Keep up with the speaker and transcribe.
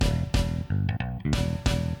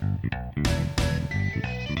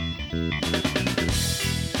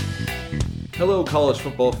Hello, college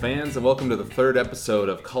football fans, and welcome to the third episode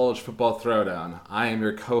of College Football Throwdown. I am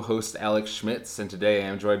your co-host, Alex Schmitz, and today I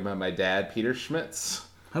am joined by my dad, Peter Schmitz.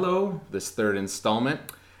 Hello. This third installment.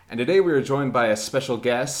 And today we are joined by a special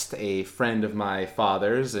guest, a friend of my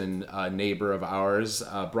father's and a neighbor of ours,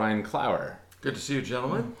 Brian Clower. Good to see you,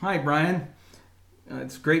 gentlemen. Hi, Brian.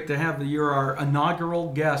 It's great to have you're our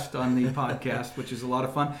inaugural guest on the podcast, which is a lot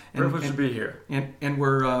of fun. Privileged to be here. And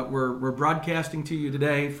we're broadcasting to you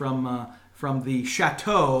today from the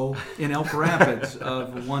chateau in Elk Rapids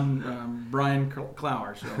of one Brian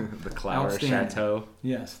Clower. So the Clower Chateau.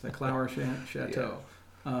 Yes, the Clower Chateau.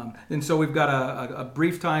 Yeah. And so we've got a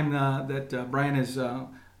brief time that Brian has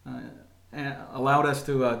allowed us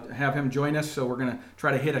to have him join us. So we're going to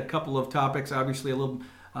try to hit a couple of topics. Obviously, a little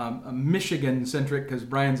Michigan-centric because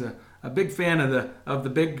Brian's a big fan of the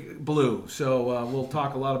Big Blue. So we'll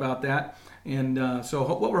talk a lot about that. And so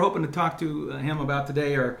what we're hoping to talk to him about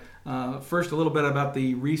today are first a little bit about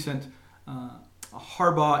the recent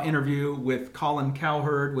Harbaugh interview with Colin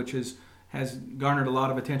Cowherd, which has garnered a lot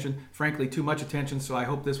of attention, frankly too much attention, so I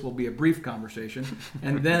hope this will be a brief conversation.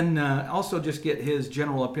 And then also just get his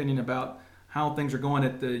general opinion about how things are going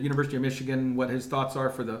at the University of Michigan, what his thoughts are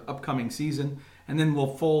for the upcoming season, and then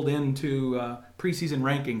we'll fold into preseason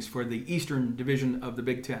rankings for the Eastern Division of the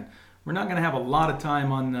Big Ten. We're not going to have a lot of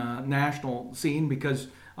time on the national scene because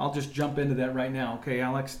I'll just jump into that right now. Okay,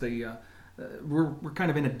 Alex, we're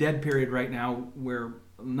kind of in a dead period right now where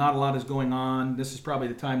not a lot is going on. This is probably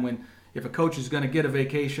the time when if a coach is going to get a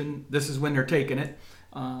vacation, this is when they're taking it.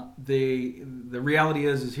 The reality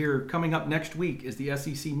is here coming up next week is the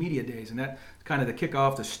SEC Media Days, and that's kind of the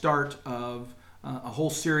kickoff, the start of a whole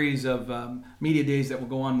series of media days that will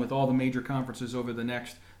go on with all the major conferences over the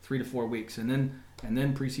next 3 to 4 weeks, and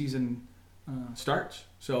then preseason starts.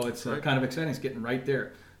 So it's kind of exciting. It's getting right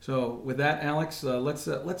there. So with that, Alex,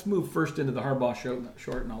 let's move first into the Harbaugh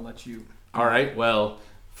short, and I'll let you. All right. Well,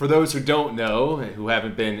 for those who don't know, who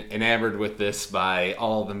haven't been enamored with this by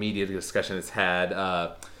all the media discussion it's had,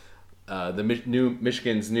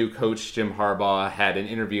 Michigan's new coach, Jim Harbaugh, had an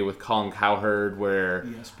interview with Colin Cowherd where...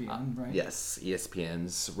 ESPN, right? Yes,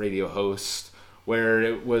 ESPN's radio host, where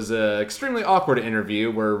it was an extremely awkward interview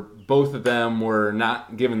where both of them were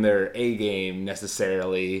not given their A game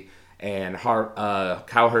necessarily, and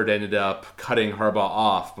Cowherd ended up cutting Harbaugh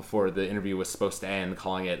off before the interview was supposed to end,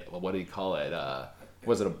 calling it, what did he call it?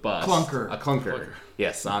 Was it a bust? Clunker. A clunker.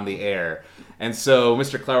 Yes, on the air. And so,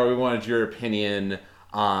 Mr. Clower, we wanted your opinion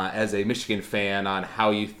as a Michigan fan on how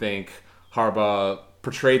you think Harbaugh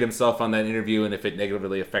portrayed himself on that interview and if it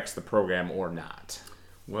negatively affects the program or not.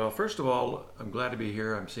 Well, first of all, I'm glad to be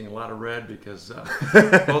here. I'm seeing a lot of red because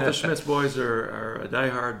both the Schmitz boys are a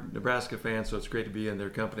diehard Nebraska fan, so it's great to be in their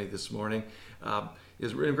company this morning.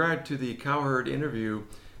 In regard to the Cowherd interview,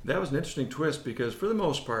 that was an interesting twist because for the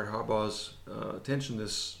most part, Harbaugh's attention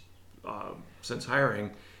since hiring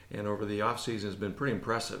and over the offseason has been pretty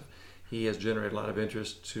impressive. He has generated a lot of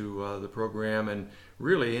interest to the program, and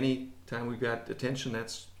really any time we've got attention,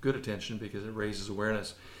 that's good attention because it raises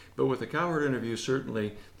awareness. But with the Cowherd interview,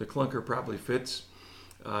 certainly the clunker probably fits.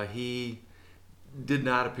 He did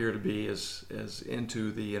not appear to be as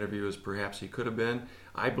into the interview as perhaps he could have been.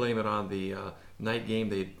 I blame it on the night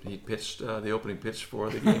game he pitched the opening pitch for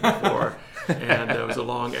the game before, and it was a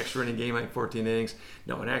long extra inning game, like 14 innings.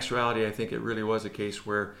 No, in actuality, I think it really was a case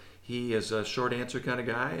where he is a short answer kind of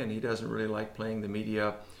guy, and he doesn't really like playing the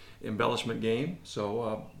media embellishment game.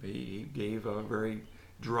 So he gave a very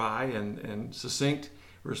dry and succinct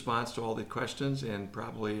response to all the questions, and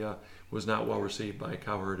probably was not well received by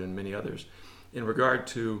Cowherd and many others. In regard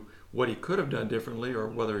to what he could have done differently or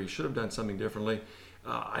whether he should have done something differently,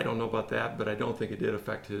 I don't know about that, but I don't think it did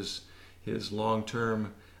affect his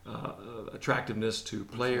long-term attractiveness to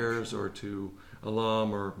players or to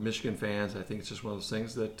alum or Michigan fans. I think it's just one of those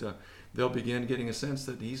things that they'll begin getting a sense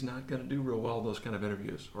that he's not going to do real well in those kind of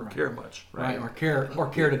interviews or care much. Right, or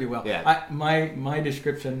care to do well. Yeah. My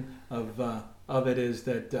description of it is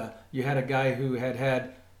that you had a guy who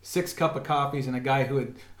had 6 cups of coffees and a guy who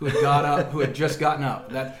had just gotten up.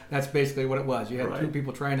 That's basically what it was. You had two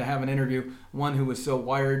people trying to have an interview. One who was so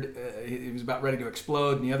wired he was about ready to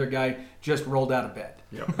explode, and the other guy just rolled out of bed.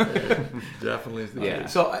 Yep. Definitely. Yeah.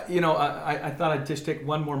 So I thought I'd just take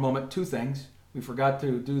one more moment. 2 things. We forgot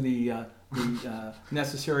to do the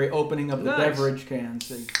necessary opening of the beverage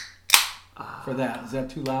cans. For that. Is that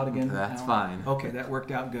too loud again? That's fine. Okay, that worked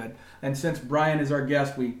out good. And since Brian is our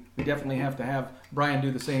guest, we definitely have to have Brian do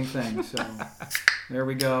the same thing. So there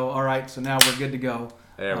we go. All right, so now we're good to go.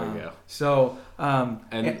 There we go. So,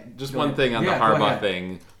 and just one thing on the Harbaugh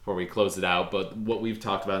thing before we close it out, but what we've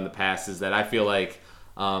talked about in the past is that I feel like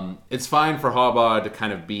it's fine for Harbaugh to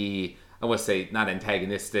kind of be, I want to say not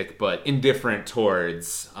antagonistic, but indifferent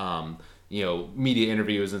towards media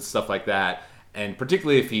interviews and stuff like that. And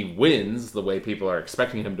particularly if he wins the way people are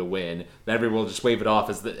expecting him to win, then everyone will just wave it off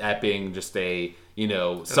as that being just a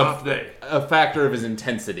factor of his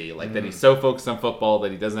intensity, like that he's so focused on football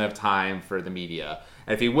that he doesn't have time for the media.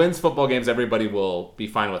 And if he wins football games, everybody will be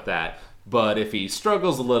fine with that. But if he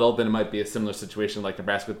struggles a little, then it might be a similar situation like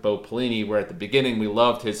Nebraska with Bo Pelini, where at the beginning we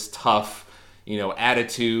loved his tough,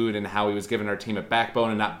 attitude and how he was giving our team a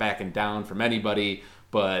backbone and not backing down from anybody.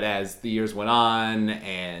 But as the years went on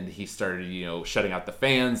and he started, shutting out the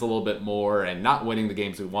fans a little bit more and not winning the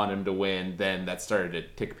games we wanted him to win, then that started to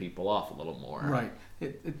tick people off a little more. Right.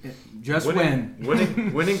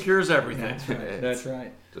 Win. Winning cures everything. That's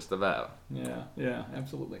right. Just about. Yeah,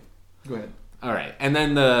 absolutely. Go ahead. All right. And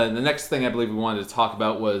then the next thing I believe we wanted to talk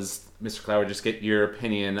about was, Mr. Clower, just get your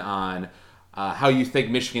opinion on how you think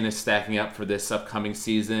Michigan is stacking up for this upcoming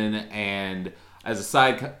season, and as a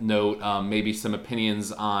side note, maybe some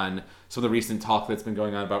opinions on some of the recent talk that's been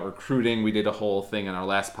going on about recruiting. We did a whole thing on our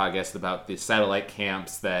last podcast about the satellite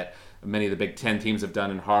camps that many of the Big Ten teams have done,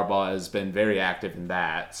 and Harbaugh has been very active in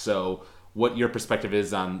that. So what your perspective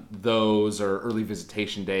is on those or early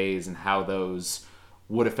visitation days and how those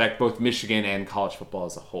would affect both Michigan and college football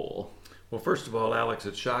as a whole. Well, first of all, Alex,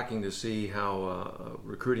 it's shocking to see how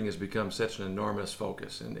recruiting has become such an enormous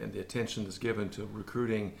focus, and the attention that's given to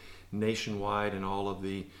recruiting nationwide and all of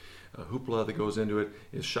the hoopla that goes into it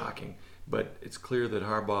is shocking. But it's clear that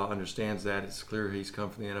Harbaugh understands that. It's clear he's come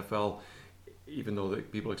from the NFL, even though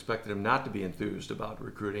people expected him not to be enthused about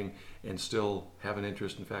recruiting and still have an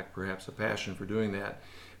interest, in fact, perhaps a passion for doing that.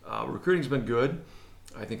 Recruiting's been good.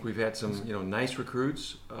 I think we've had some nice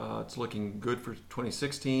recruits. It's looking good for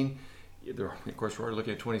 2016. Of course, we're already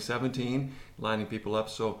looking at 2017, lining people up.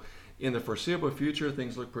 So in the foreseeable future,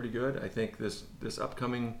 things look pretty good. I think this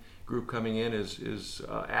upcoming group coming in is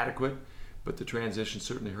adequate, but the transition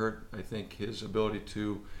certainly hurt, I think, his ability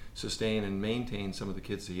to sustain and maintain some of the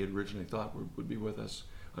kids that he had originally thought would be with us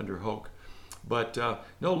under Hoke. But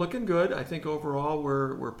no, looking good. I think overall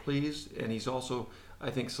we're pleased, and he's also,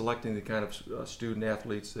 I think, selecting the kind of student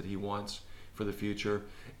athletes that he wants for the future.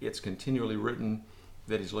 It's continually written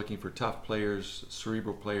that he's looking for tough players,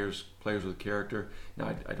 cerebral players, players with character.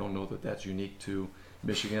 Now, I don't know that that's unique to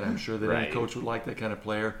Michigan. I'm sure that any coach would like that kind of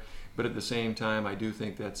player. But at the same time, I do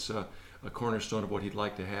think that's a cornerstone of what he'd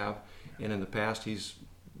like to have. And in the past, he's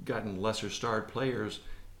gotten lesser starred players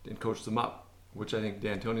and coached them up, which I think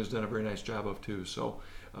D'Antonio's done a very nice job of too. So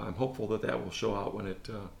I'm hopeful that will show out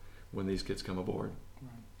when these kids come aboard.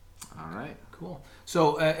 All right. Cool.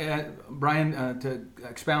 So, Brian, to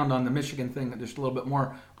expound on the Michigan thing just a little bit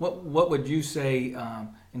more, what would you say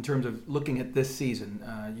in terms of looking at this season?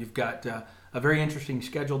 You've got a very interesting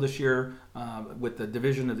schedule this year with the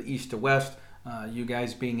division of the East to West. You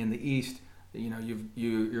guys being in the East,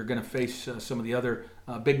 you're going to face some of the other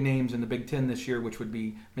big names in the Big Ten this year, which would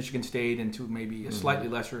be Michigan State and to maybe a slightly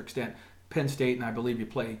lesser extent Penn State, and I believe you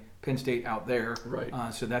play Penn State out there.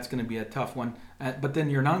 Right. So that's going to be a tough one. But then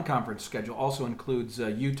your non-conference schedule also includes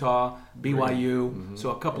Utah, BYU,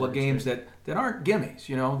 so a couple of games that aren't gimmies,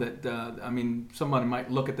 someone might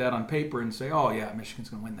look at that on paper and say, oh, yeah, Michigan's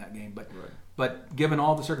going to win that game. But given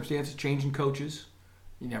all the circumstances, changing coaches,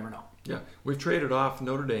 you never know. Yeah, we've traded off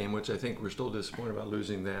Notre Dame, which I think we're still disappointed about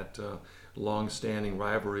losing that long-standing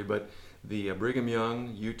rivalry, but the Brigham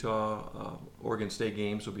Young, Utah, Oregon State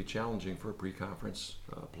games will be challenging for pre-conference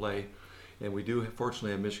play. And we do,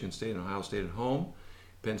 fortunately, have Michigan State and Ohio State at home.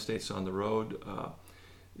 Penn State's on the road.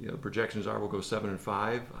 The projections are we'll go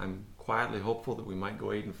 7-5. I'm quietly hopeful that we might go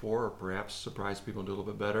 8-4, or perhaps surprise people and do a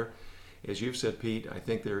little bit better. As you've said, Pete, I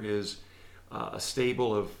think there is a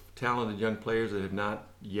stable of talented young players that have not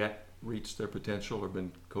yet reached their potential or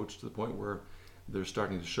been coached to the point where they're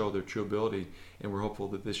starting to show their true ability, and we're hopeful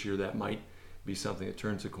that this year that might be something that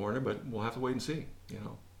turns the corner, but we'll have to wait and see,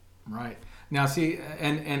 Right. Now, see,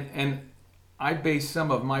 and I base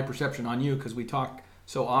some of my perception on you because we talk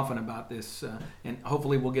so often about this, and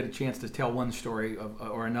hopefully we'll get a chance to tell one story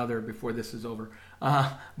or another before this is over.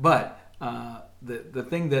 But the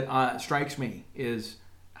thing that strikes me is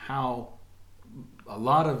how a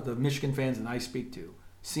lot of the Michigan fans that I speak to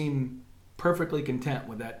seem perfectly content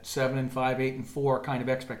with that 7-5, 8-4 kind of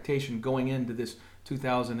expectation going into this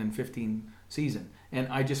 2015 season. And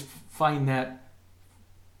I just find that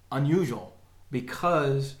unusual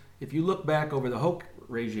because if you look back over the Hoke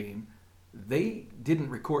regime, they didn't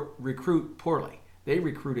recruit poorly. They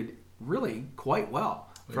recruited really quite well.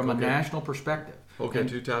 from a national perspective. Okay,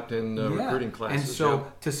 2 top 10 recruiting classes. And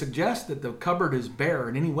so to suggest that the cupboard is bare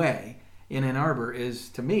in any way in Ann Arbor is,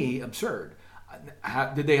 to me, absurd.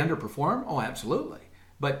 Did they underperform? Oh, absolutely.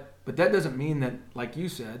 But that doesn't mean that, like you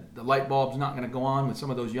said, the light bulb's not going to go on with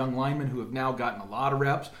some of those young linemen who have now gotten a lot of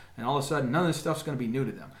reps, and all of a sudden none of this stuff's going to be new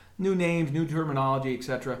to them. New names, new terminology,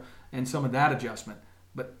 etc., and some of that adjustment.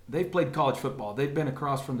 But they've played college football. They've been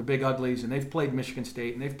across from the big uglies, and they've played Michigan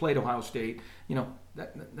State, and they've played Ohio State. You know,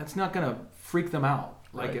 that's not going to freak them out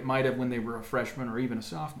like it might have when they were a freshman or even a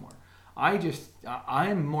sophomore.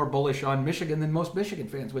 I'm more bullish on Michigan than most Michigan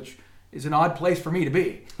fans, which is an odd place for me to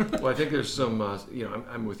be. Well, I think there's some,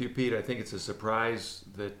 I'm with you, Pete. I think it's a surprise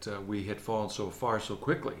that we had fallen so far so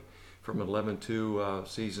quickly from an 11-2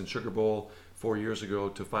 season Sugar Bowl 4 years ago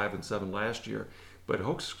to 5-7 last year. But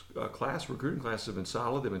Hoke's recruiting classes have been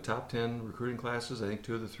solid. They've been top 10 recruiting classes, I think,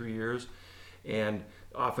 2 of the 3 years. And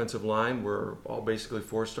offensive line were all basically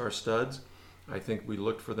 4-star studs. I think we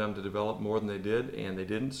looked for them to develop more than they did, and they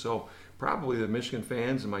didn't. So probably the Michigan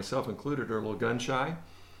fans, and myself included, are a little gun shy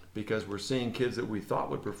because we're seeing kids that we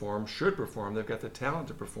thought would perform, should perform. They've got the talent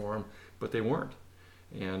to perform, but they weren't.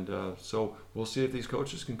 And so we'll see if these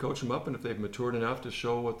coaches can coach them up and if they've matured enough to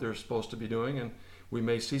show what they're supposed to be doing. And we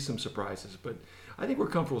may see some surprises. But I think we're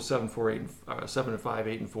comfortable 7-5,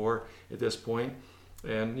 8-4 at this point.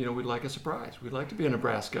 And, we'd like a surprise. We'd like to be a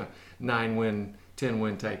Nebraska 9-win,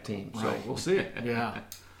 10-win type team. So we'll see. Yeah.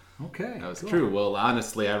 Okay. That was true. Well,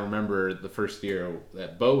 honestly, I remember the first year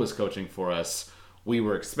that Bo was coaching for us, we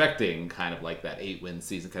were expecting kind of like that 8-win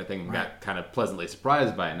season kind of thing, and got kind of pleasantly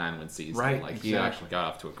surprised by a 9-win season. Right. Like he actually got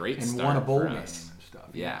off to a great start. And won a bowl game and us. stuff.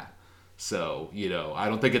 Yeah. So, I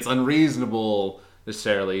don't think it's unreasonable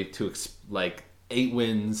necessarily to like 8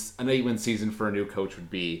 wins. An 8-win season for a new coach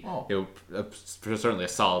would be certainly a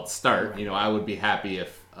solid start. Right. I would be happy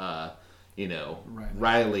if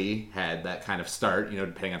Riley had that kind of start,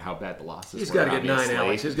 depending on how bad the losses were. He's got to get 9,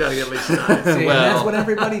 Alex. He's got to get at least 9. See, that's what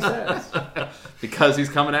everybody says. Because he's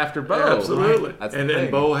coming after Bo. Yeah, absolutely. Right? That's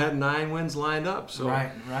and Bo had 9 wins lined up. So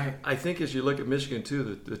right. I think as you look at Michigan,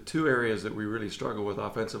 too, the 2 areas that we really struggle with,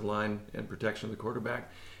 offensive line and protection of the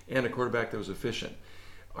quarterback, and a quarterback that was efficient.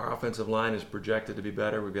 Our offensive line is projected to be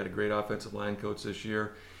better. We've got a great offensive line coach this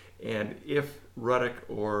year. And if Ruddock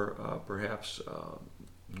or perhaps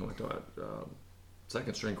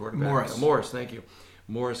second string quarterback Morris, thank you.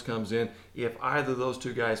 Morris comes in. If either of those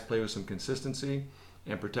 2 guys play with some consistency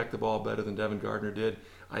and protect the ball better than Devin Gardner did,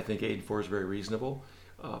 I think 8-4 is very reasonable.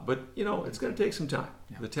 But it's going to take some time.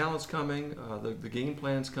 Yeah. The talent's coming, the game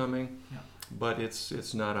plan's coming, but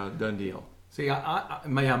it's not a done deal. See,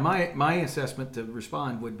 my assessment to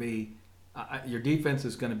respond would be your defense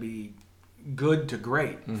is going to be good to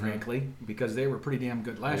great, frankly, because they were pretty damn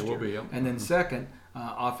good last year. Will be, yeah. And then second,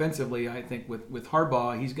 offensively, I think with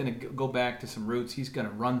Harbaugh, he's going to go back to some roots. He's going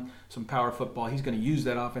to run some power football. He's going to use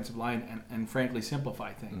that offensive line and frankly,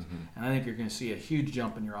 simplify things. And I think you're going to see a huge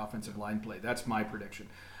jump in your offensive line play. That's my prediction.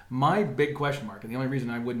 My big question mark, and the only reason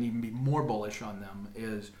I wouldn't even be more bullish on them,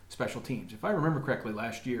 is special teams. If I remember correctly,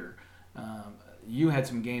 last year, you had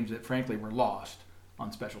some games that frankly were lost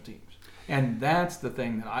on special teams. And that's the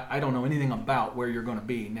thing that I don't know anything about where you're going to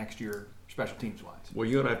be next year special teams wise. Well,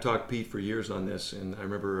 you and I have talked, Pete, for years on this, and I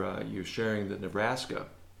remember you sharing that Nebraska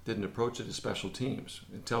didn't approach it as special teams.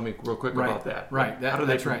 And tell me real quick about that. Right.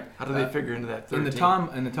 That's right. How do they figure into that third in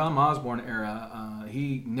the Tom Osborne era,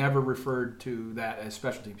 he never referred to that as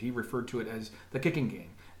special teams. He referred to it as the kicking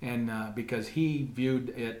game. And because he viewed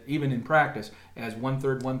it, even in practice, as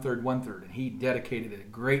 1/3, 1/3, 1/3. And he dedicated a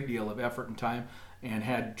great deal of effort and time and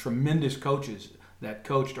had tremendous coaches that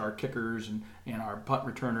coached our kickers and our punt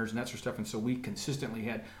returners and that sort of stuff. And so we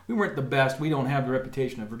consistently we weren't the best. We don't have the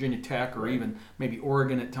reputation of Virginia Tech or even maybe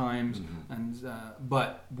Oregon at times.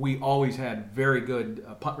 But we always had very good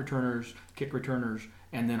punt returners, kick returners,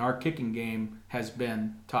 and then our kicking game has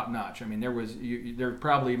been top notch. I mean, there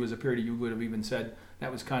probably was a period you would have even said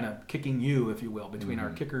that was kind of kicking you, if you will, between our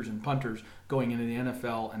kickers and punters going into the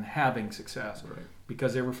NFL and having success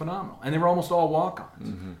because they were phenomenal. And they were almost all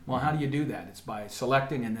walk-ons. Well, how do you do that? It's by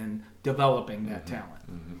selecting and then developing that talent.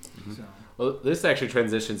 So. Well, this actually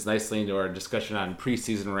transitions nicely into our discussion on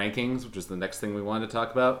preseason rankings, which is the next thing we wanted to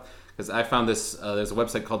talk about. Because I found this, there's a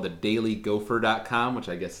website called thedailygopher.com, which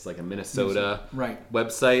I guess is like a Minnesota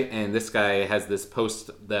website. And this guy has this post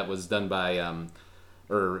that was done by,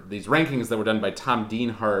 or these rankings that were done by Tom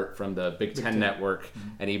Dienhart from the Big Ten Network.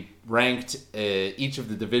 And he ranked each of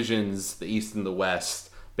the divisions, the East and the West,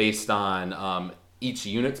 based on each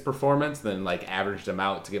unit's performance, then like averaged them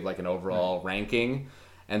out to give like an overall ranking.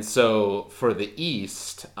 And so for the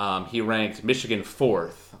East, he ranked Michigan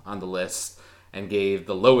 4th on the list. and gave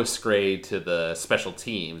the lowest grade to the special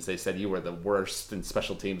teams. They said you were the worst in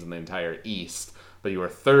special teams in the entire East, but you were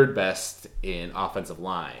third best in offensive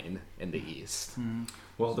line in the East. Mm-hmm.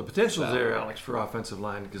 Well, the potential's there, Alex, for offensive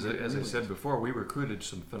line, because as I said before, we recruited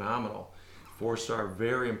some phenomenal 4-star,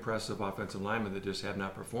 very impressive offensive linemen that just have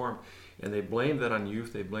not performed. And they blamed that on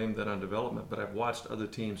youth, they blamed that on development, but I've watched other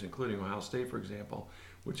teams, including Ohio State, for example,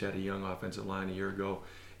 which had a young offensive line a year ago,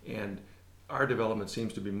 and our development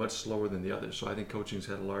seems to be much slower than the others. So I think coaching's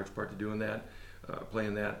had a large part to do in that,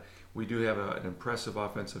 playing that. We do have an impressive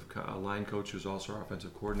offensive line coach who's also our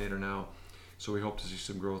offensive coordinator now, so we hope to see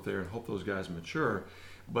some growth there and hope those guys mature.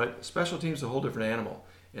 But special teams is a whole different animal.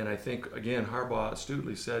 And I think, again, Harbaugh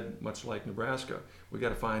astutely said, much like Nebraska, we got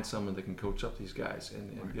to find someone that can coach up these guys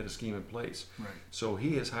and get a scheme in place. Right. So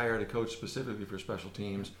he has hired a coach specifically for special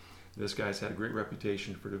teams. This guy's had a great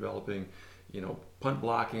reputation for developing, punt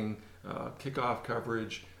blocking, kickoff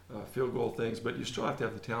coverage, field goal things, but you still have to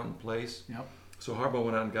have the talent in place. Yep. So Harbaugh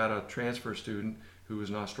went out and got a transfer student who is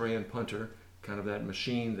an Australian punter, kind of that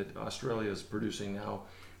machine that Australia is producing now,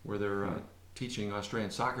 where they're teaching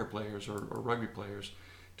Australian soccer players or rugby players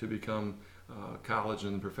to become college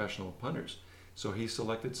and professional punters. So he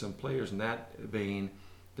selected some players in that vein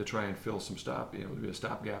to try and fill some to be a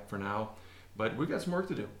stopgap for now. But we've got some work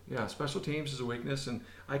to do. Yeah, special teams is a weakness, and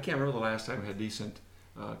I can't remember the last time we had decent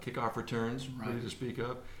kickoff returns, really to speak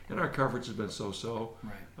of. And our coverage has been so-so.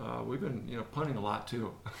 Right. We've been, punting a lot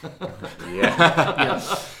too.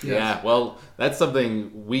 Yes. Yeah. Well, that's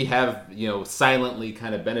something we have, silently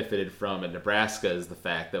kind of benefited from in Nebraska is the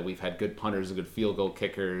fact that we've had good punters and good field goal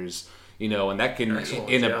kickers. And that can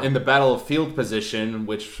in the battle of field position,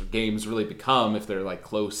 which games really become if they're like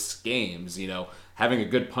close games. Having a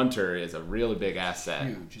good punter is a really big asset.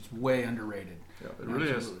 Huge. It's way underrated. Yeah, it really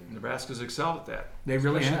is. Nebraska's excelled at that. They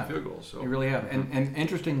really especially have. Field goals, so. They really have. And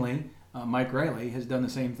interestingly, Mike Riley has done the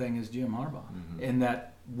same thing as Jim Harbaugh in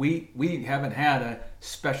that we haven't had a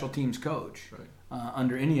special teams coach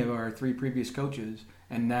under any of our 3 previous coaches,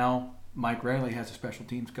 and now Mike Riley has a special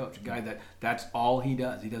teams coach, a guy that's all he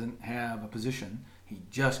does. He doesn't have a position. He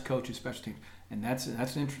just coaches special teams. And that's an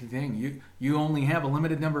interesting thing. You only have a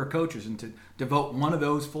limited number of coaches, and to devote one of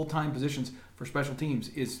those full-time positions for special teams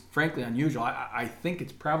is frankly unusual. I think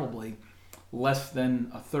it's probably less than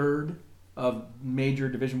a third of major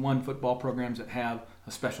Division I football programs that have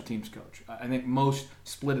a special teams coach. I think most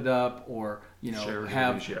split it up or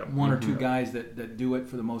have one or two guys that do it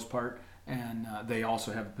for the most part, and they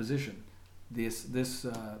also have a position. This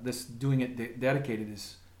doing it dedicated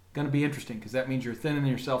is going to be interesting because that means you're thinning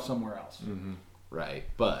yourself somewhere else. Mm-hmm. Right.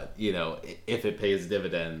 But, if it pays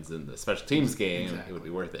dividends in the special teams game, It would be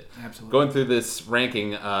worth it. Absolutely. Going through this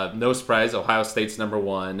ranking, no surprise, Ohio State's number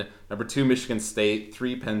 1, number 2, Michigan State,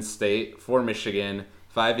 3, Penn State, 4, Michigan,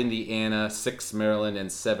 5, Indiana, 6, Maryland,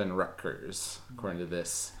 and 7, Rutgers, according to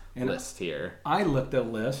this list here. I looked at a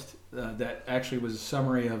list that actually was a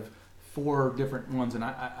summary of 4 different ones, and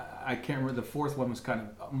I can't remember. The 4th one was kind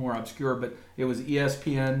of more obscure, but it was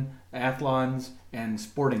ESPN, Athlons, and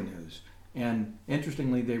Sporting News. And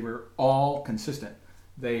interestingly, they were all consistent.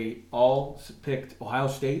 They all picked Ohio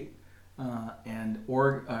State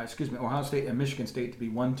Ohio State and Michigan State to be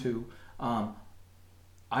 1, 2.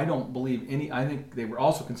 I don't believe any. I think they were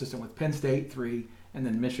also consistent with Penn State 3, and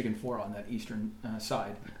then Michigan 4 on that eastern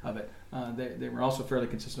side of it. They were also fairly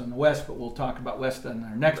consistent on the West, but we'll talk about West on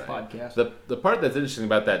our next podcast. The part that's interesting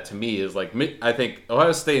about that to me is I think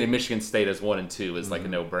Ohio State and Michigan State as 1 and 2 is like a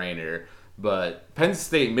no-brainer. But Penn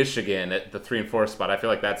State, Michigan at the 3 and 4 spot, I feel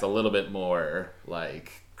like that's a little bit more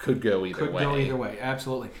could go either way. Could go either way,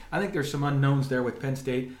 absolutely. I think there's some unknowns there with Penn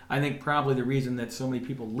State. I think probably the reason that so many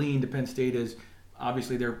people lean to Penn State is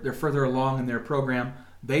obviously they're further along in their program.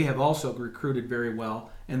 They have also recruited very well,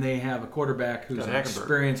 and they have a quarterback who's an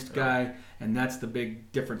experienced guy, and that's the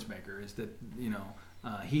big difference maker. Is that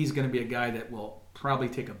he's going to be a guy that will probably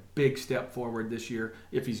take a big step forward this year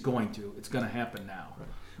if he's going to. It's going to happen now. Right.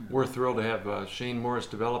 We're thrilled to have Shane Morris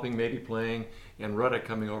developing, maybe playing, and Ruddock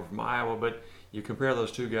coming over from Iowa. But you compare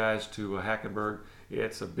those 2 guys to Hackenberg,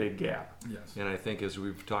 it's a big gap. Yes. And I think, as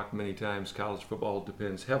we've talked many times, college football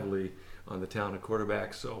depends heavily on the talent of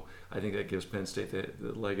quarterbacks. So I think that gives Penn State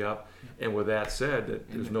the leg up. Yeah. And with that said,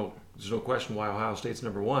 there's no question why Ohio State's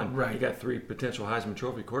number 1. Right. You got 3 potential Heisman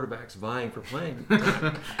Trophy quarterbacks vying for playing.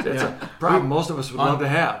 That's a problem most of us would love to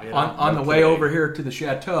have. On the way over here to the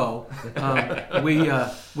chateau,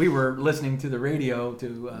 we were listening to the radio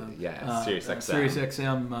to Sirius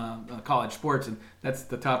XM College Sports, and that's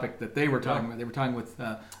the topic that they were talking about. They were talking with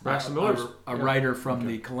Braxton Miller, a writer from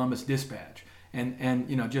the Columbus Dispatch, and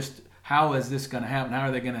just how is this going to happen? How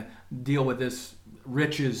are they going to deal with this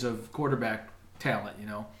riches of quarterback talent,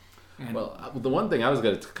 And, well, the one thing I was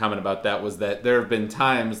going to comment about that was that there have been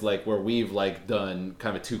times like where we've like done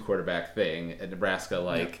kind of a 2 quarterback thing at Nebraska,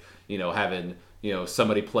 like having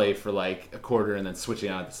somebody play for like a quarter and then switching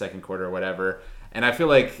out the second quarter or whatever. And I feel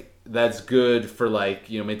like that's good for like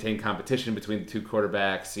maintain competition between the 2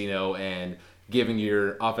 quarterbacks, and giving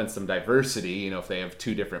your offense some diversity. If they have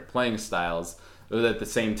 2 different playing styles, but at the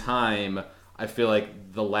same time, I feel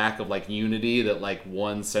like the lack of like unity that like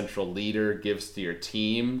one central leader gives to your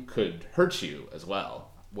team could hurt you as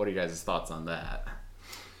well. What are you guys' thoughts on that?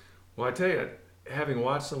 Well, I tell you, having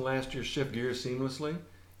watched them last year shift gears seamlessly,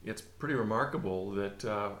 it's pretty remarkable that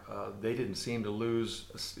they didn't seem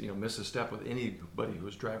to miss a step with anybody who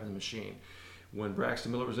was driving the machine. When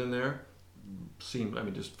Braxton Miller was in there,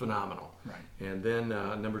 just phenomenal. Right. And then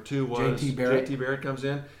number 2 was JT Barrett comes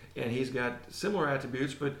in, and he's got similar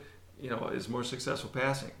attributes, but is more successful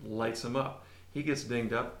passing, lights him up. He gets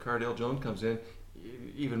dinged up. Cardale Jones comes in,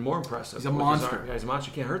 even more impressive. He's a monster. He's a monster.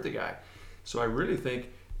 You can't hurt the guy. So I really think,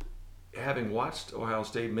 having watched Ohio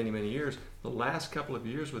State many, many years, the last couple of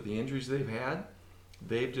years with the injuries they've had,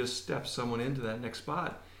 they've just stepped someone into that next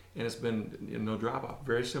spot. And it's been no drop-off.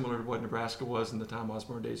 Very similar to what Nebraska was in the Tom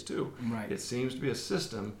Osborne days, too. Right. It seems to be a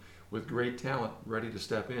system with great talent ready to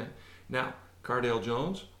step in. Now, Cardale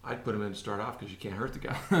Jones, I'd put him in to start off because you can't hurt the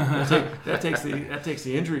guy. That takes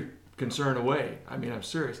the injury concern away. I mean, I'm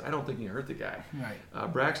serious. I don't think you can hurt the guy.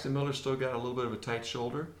 Right. Braxton Miller's still got a little bit of a tight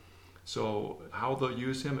shoulder. So how they'll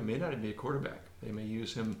use him, it may not even be a quarterback. They may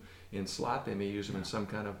use him in slot. They may use him in some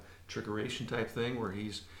kind of trickeration type thing where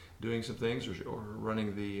he's doing some things or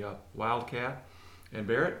running the Wildcat. And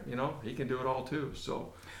Barrett, he can do it all too.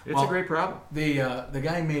 So it's a great problem. The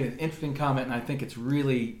guy made an interesting comment, and I think it's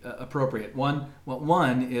really appropriate. One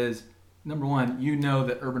is, number one,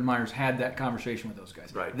 that Urban Meyer's had that conversation with those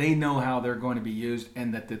guys. Right. They know how they're going to be used,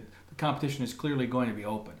 and that the competition is clearly going to be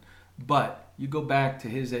open. But you go back to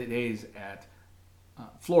his days at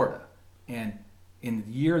Florida, and in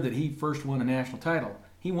the year that he first won a national title,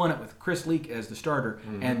 he won it with Chris Leak as the starter,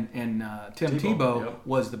 and Tim Tebow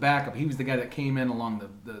was the backup. He was the guy that came in along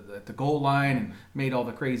the goal line and made all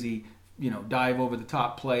the crazy, dive over the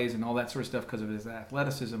top plays and all that sort of stuff because of his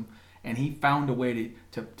athleticism. And he found a way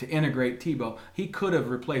to integrate Tebow. He could have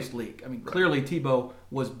replaced Leak. I mean, clearly Tebow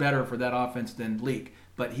was better for that offense than Leak,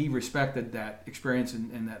 but he respected that experience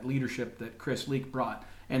and that leadership that Chris Leak brought,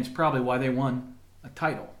 and it's probably why they won a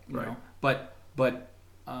title. You know? But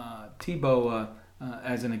Tebow.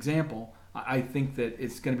 As an example, I think that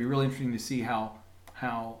it's going to be really interesting to see how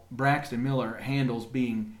Braxton Miller handles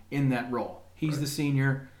being in that role. He's the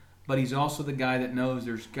senior, but he's also the guy that knows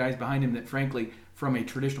there's guys behind him that, frankly, from a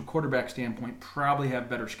traditional quarterback standpoint, probably have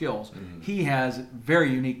better skills. Mm-hmm. He has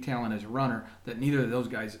very unique talent as a runner that neither of those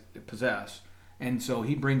guys possess, and so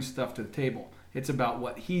he brings stuff to the table. It's about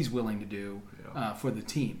what he's willing to do for the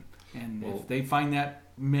team. And if they find that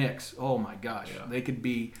mix, oh my gosh, they could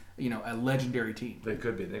be a legendary team. They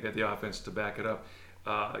could be. They got the offense to back it up.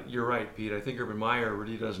 You're right, Pete. I think Urban Meyer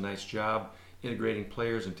really does a nice job integrating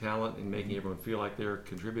players and talent and making everyone feel like they're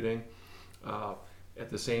contributing. At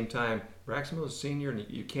the same time, Braxton Miller's senior, and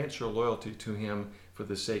you can't show loyalty to him for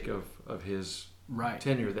the sake of his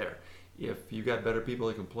tenure there. If you got better people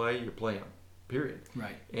that can play, you play them. Period.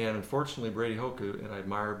 Right. And unfortunately, Brady Hoke, and I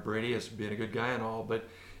admire Brady as being a good guy and all, but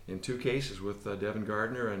in 2 cases with Devin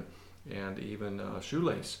Gardner and even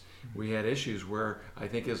Shoelace, we had issues where I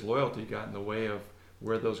think his loyalty got in the way of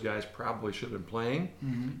where those guys probably should have been playing,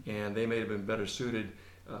 and they may have been better suited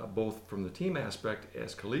both from the team aspect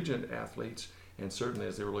as collegiate athletes and certainly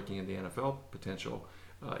as they were looking at the NFL potential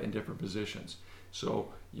in different positions.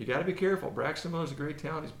 So you got to be careful. Braxton Miller's a great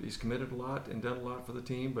talent. He's committed a lot and done a lot for the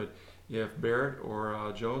team, but if Barrett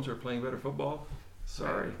or Jones are playing better football,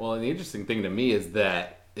 sorry. Well, and the interesting thing to me is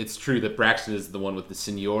that it's true that Braxton is the one with the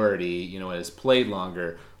seniority, has played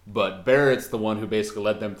longer, but Barrett's the one who basically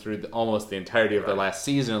led them through almost the entirety of their last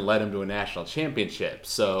season and led them to a national championship.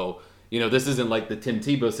 So, this isn't like the Tim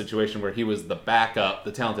Tebow situation where he was the backup,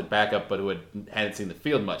 the talented backup, but who hadn't seen the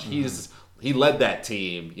field much. He led that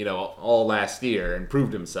team, all last year and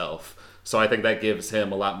proved himself. So I think that gives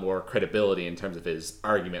him a lot more credibility in terms of his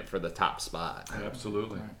argument for the top spot.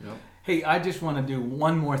 Absolutely. Right. Yep. Hey, I just want to do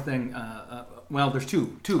one more thing. There's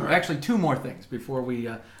actually two more things before we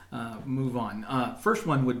move on. First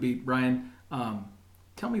one would be, Brian,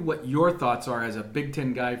 tell me what your thoughts are as a Big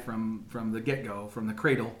Ten guy from the get-go, from the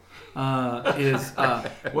cradle.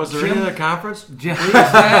 Was there any other conference?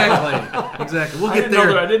 Exactly. We'll get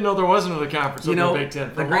there. I didn't know there wasn't another conference in the Big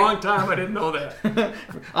Ten. For a long time, I didn't know that.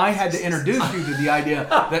 I had to introduce you to the idea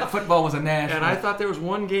that football was a national. And I thought there was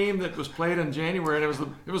one game that was played in January, and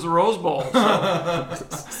it was the Rose Bowl. So.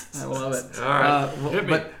 I love it. All right, hit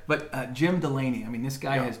me. But Jim Delaney, I mean, this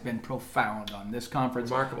guy has been profound on this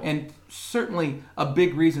conference. Remarkable. And certainly a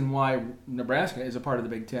big reason why Nebraska is a part of the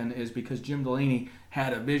Big Ten is because Jim Delaney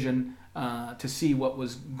had a vision to see what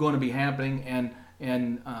was going to be happening,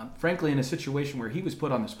 and frankly, in a situation where he was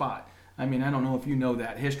put on the spot. I mean, I don't know if you know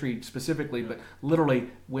that history specifically, but literally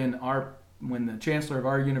when the chancellor of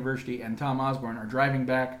our university and Tom Osborne are driving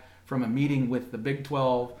back from a meeting with the Big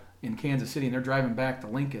 12 in Kansas City, and they're driving back to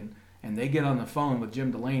Lincoln, and they get on the phone with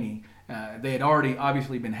Jim Delaney. They had already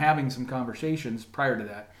obviously been having some conversations prior to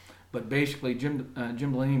that, but basically Jim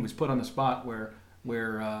Delaney was put on the spot where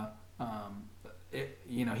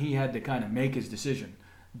he had to kind of make his decision.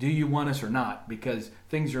 Do you want us or not? Because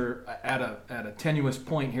things are at a tenuous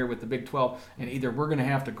point here with the Big 12, and either we're going to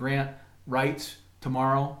have to grant rights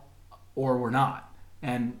tomorrow, or we're not,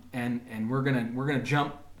 and we're gonna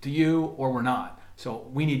jump to you, or we're not. So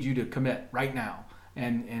we need you to commit right now.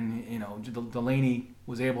 And Delaney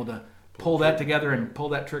was able to pull that together and pull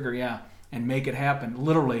that trigger, and make it happen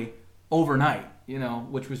literally overnight.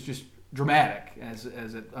 Which was just dramatic as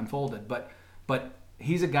it unfolded. But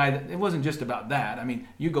he's a guy that it wasn't just about that. I mean,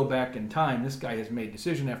 you go back in time, this guy has made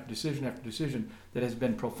decision after decision after decision that has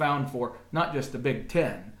been profound for not just the Big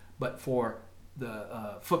Ten, but for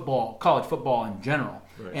the college football in general.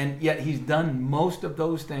 Right. And yet he's done most of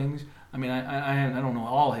those things. I mean, I don't know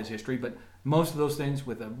all his history, but most of those things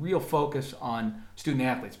with a real focus on student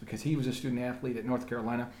athletes, because he was a student athlete at North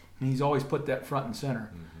Carolina, and he's always put that front and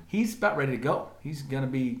center. Mm-hmm. He's about ready to go. He's going to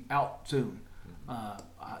be out soon.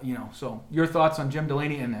 So your thoughts on Jim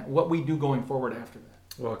Delaney and what we do going forward after that?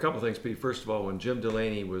 Well, a couple of things, Pete. First of all, when Jim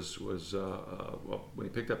Delaney when he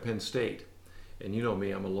picked up Penn State, and you know me,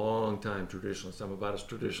 I'm a long-time traditionalist. I'm about as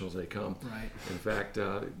traditional as they come. Right. In fact,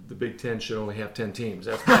 the Big Ten should only have 10 teams.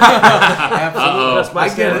 That's Absolutely. That's my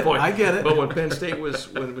standpoint. I get it. But when Penn State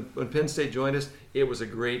when Penn State joined us, it was a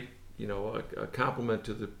great, a compliment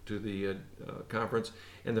to the conference.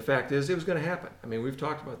 And the fact is, it was going to happen. I mean, we've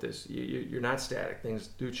talked about this. You're not static. Things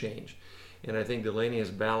do change. And I think Delaney has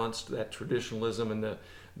balanced that traditionalism and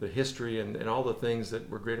the history and all the things that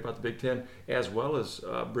were great about the Big Ten, as well as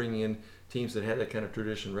bringing in teams that had that kind of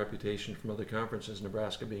tradition, reputation from other conferences,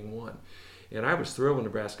 Nebraska being one. And I was thrilled when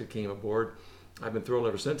Nebraska came aboard. I've been thrilled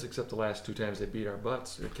ever since, except the last 2 times they beat our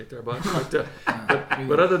butts, or kicked our butts.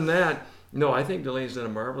 But other than that, no, I think Delaney's done a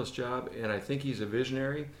marvelous job, and I think he's a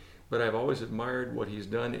visionary. But I've always admired what he's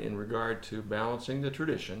done in regard to balancing the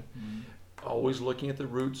tradition, always looking at the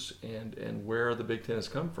roots and where the Big Ten has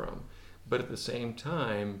come from, but at the same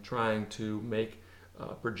time trying to make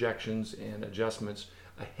projections and adjustments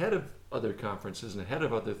ahead of other conferences and ahead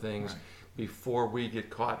of other things before we get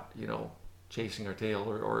caught, chasing our tail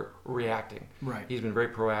or reacting. Right. He's been very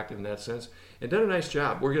proactive in that sense and done a nice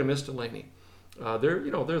job. We're going to miss Delaney.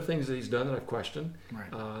 There are things that he's done that I've questioned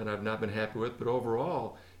and I've not been happy with, but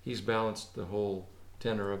overall he's balanced the whole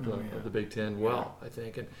tenor of the Big Ten well, I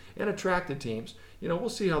think, and attracted teams. We'll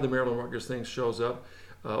see how the Maryland Rutgers thing shows up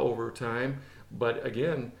over time, but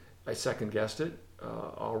again, I second guessed it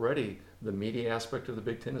already. The media aspect of the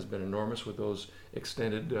Big Ten has been enormous with those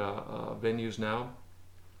extended venues now,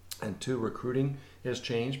 and 2, recruiting has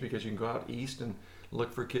changed because you can go out east and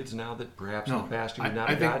look for kids now that perhaps in the past you would not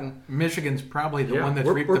have gotten. Think Michigan's probably the one that's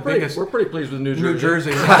reaped the biggest. We're pretty pleased with New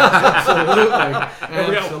Jersey.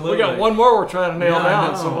 Absolutely. We got one more we're trying to nail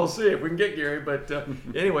down, so we'll see if we can get Gary. But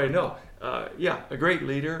anyway, no. A great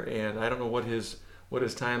leader, and I don't know what his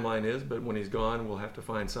timeline is, but when he's gone, we'll have to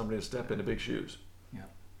find somebody to step into big shoes.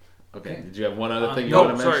 Okay. Did you have one other thing you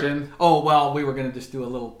want to mention? Oh, well, we were going to just do a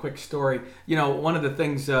little quick story. One of the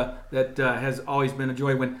things that has always been a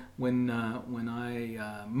joy when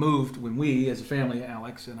I moved, when we as a family,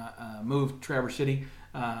 Alex and I moved to Traverse City,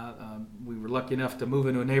 we were lucky enough to move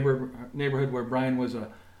into a neighborhood where Brian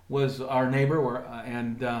was our neighbor,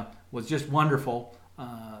 and was just wonderful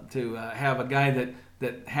to have a guy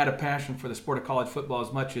that had a passion for the sport of college football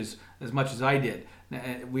as much as I did.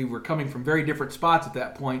 We were coming from very different spots at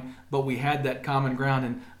that point, but we had that common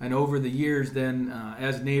ground. And over the years then,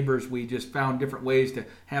 as neighbors, we just found different ways to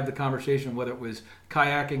have the conversation, whether it was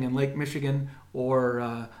kayaking in Lake Michigan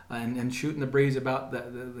and shooting the breeze about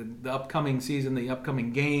the upcoming season, the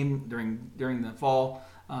upcoming game during the fall.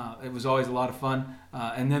 It was always a lot of fun.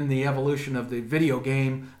 And then the evolution of the video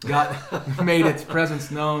game made its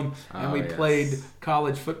presence known, and we played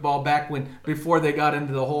college football before they got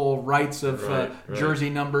into the whole rights of jersey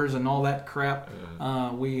numbers and all that crap.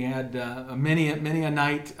 We had many a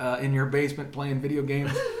night in your basement playing video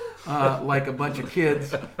games. Like a bunch of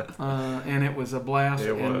kids, and it was a blast,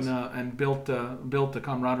 and built a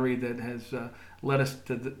camaraderie that has led us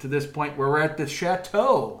to this point where we're at the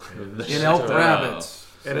chateau in Elk Rapids.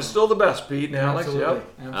 And it's still the best, Pete and Alex. Absolutely.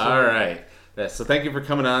 All right. So thank you for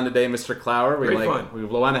coming on today, Mr. Clower. We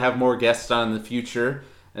want to have more guests on in the future,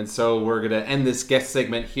 and so we're going to end this guest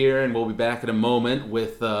segment here, and we'll be back in a moment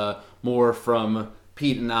with more from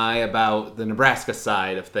Pete and I about the Nebraska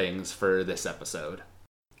side of things for this episode.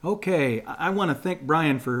 Okay, I want to thank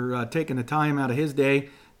Brian for taking the time out of his day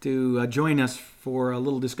to join us for a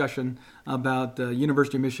little discussion about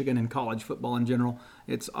University of Michigan and college football in general.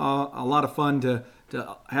 It's a lot of fun to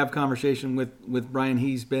have conversation with Brian.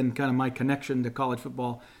 He's been kind of my connection to college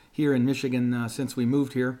football here in Michigan since we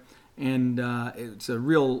moved here, and it's a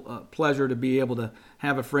real pleasure to be able to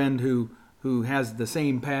have a friend who has the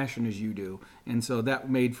same passion as you do. And so that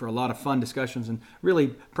made for a lot of fun discussions and really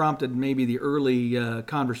prompted maybe the early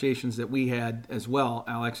conversations that we had as well,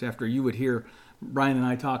 Alex, after you would hear Brian and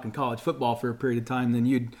I talking college football for a period of time, then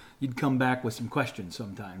you'd come back with some questions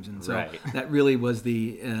sometimes. And so that really was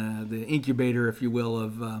the incubator, if you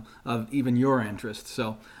will, of even your interest.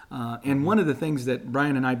 So, and one of the things that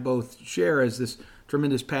Brian and I both share is this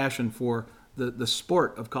tremendous passion for the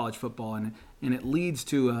sport of college football, and it leads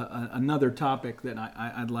to another topic that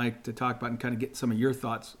I'd like to talk about and kind of get some of your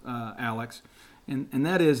thoughts, Alex, and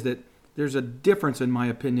that is that there's a difference, in my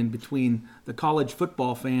opinion, between the college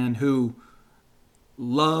football fan who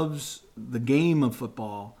loves the game of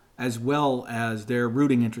football as well as their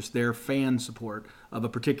rooting interest, their fan support of a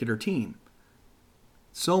particular team.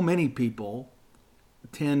 So many people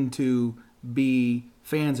tend to be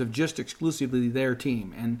fans of just exclusively their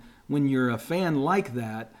team, and when you're a fan like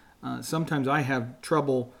that, sometimes I have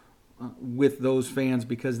trouble with those fans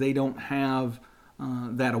because they don't have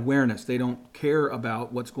that awareness. They don't care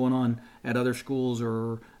about what's going on at other schools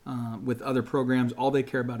or with other programs. All they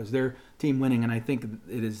care about is their team winning, and I think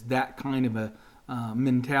it is that kind of a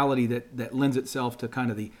mentality that lends itself to kind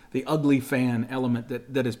of the ugly fan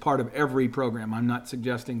element that is part of every program. I'm not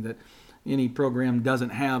suggesting that any program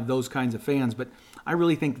doesn't have those kinds of fans, but I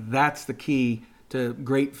really think that's the key to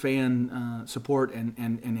great fan support and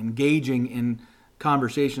engaging in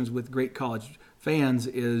conversations with great college fans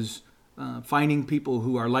is finding people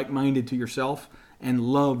who are like-minded to yourself and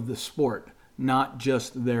love the sport, not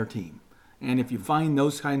just their team. And if you find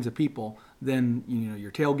those kinds of people, then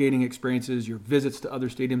your tailgating experiences, your visits to other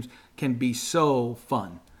stadiums can be so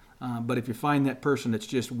fun. But if you find that person that's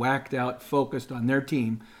just whacked out, focused on their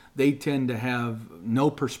team, they tend to have no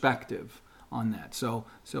perspective on that. So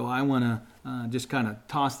I want to just kind of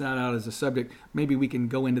toss that out as a subject. Maybe we can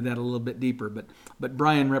go into that a little bit deeper. But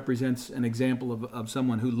Brian represents an example of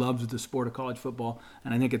someone who loves the sport of college football,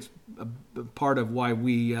 and I think it's a part of why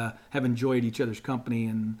we have enjoyed each other's company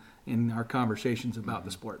and in our conversations about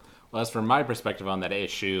the sport. Well, as from my perspective on that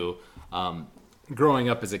issue, growing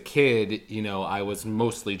up as a kid, I was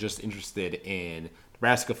mostly just interested in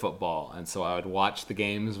Nebraska football, and so I would watch the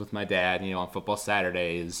games with my dad, on football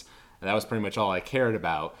Saturdays. And that was pretty much all I cared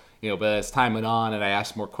about, but as time went on and I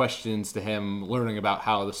asked more questions to him, learning about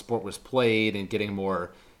how the sport was played and getting more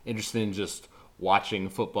interested in just watching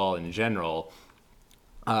football in general,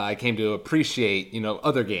 I came to appreciate,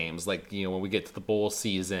 other games like, when we get to the bowl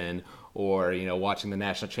season or, watching the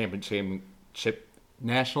national championship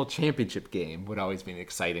game would always be an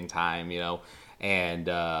exciting time, and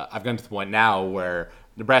I've gotten to the point now where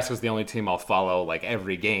Nebraska's the only team I'll follow like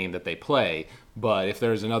every game that they play. But if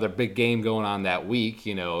there's another big game going on that week,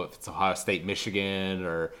 if it's Ohio State, Michigan,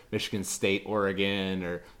 or Michigan State, Oregon,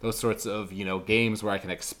 or those sorts of, games where I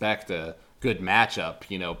can expect a good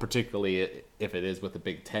matchup, particularly if it is with a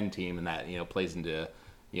Big Ten team and that, plays into,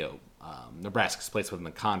 Nebraska's place within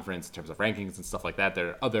the conference in terms of rankings and stuff like that. There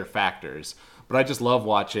are other factors. But I just love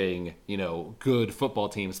watching, good football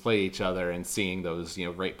teams play each other and seeing those,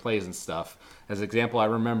 great plays and stuff. As an example, I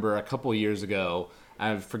remember a couple years ago,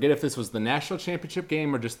 I forget if this was the national championship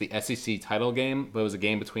game or just the SEC title game, but it was a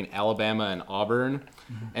game between Alabama and Auburn,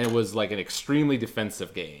 and it was like an extremely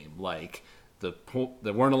defensive game. Like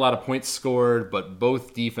there weren't a lot of points scored, but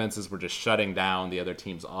both defenses were just shutting down the other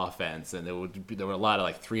team's offense, and there were a lot of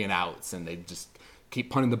like 3-and-outs, and they just keep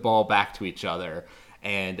punting the ball back to each other.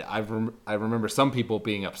 And I remember some people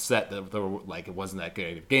being upset that there were, like, it wasn't that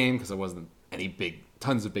good of a game because there wasn't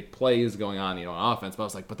tons of big plays going on, on offense. But I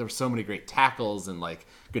was like, but there were so many great tackles and like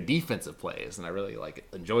good defensive plays, and I really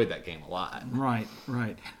enjoyed that game a lot. Right.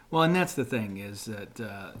 Well, and that's the thing is that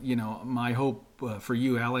my hope for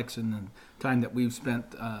you, Alex, and the time that we've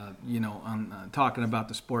spent on talking about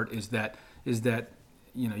the sport is that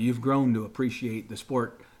you've grown to appreciate the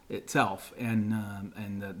sport itself, and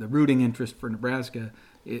the rooting interest for Nebraska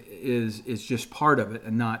is just part of it,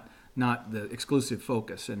 and not the exclusive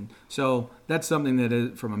focus. And so that's something that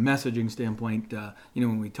is, from a messaging standpoint,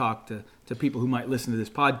 when we talk to people who might listen to this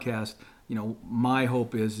podcast, my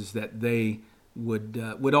hope is that they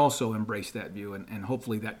would also embrace that view, and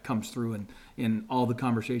hopefully that comes through in all the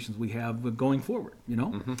conversations we have going forward.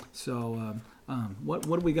 Mm-hmm. So what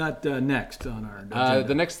do we got next on our agenda?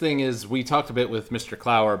 The next thing is we talked a bit with Mr.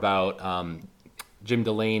 Clower about Jim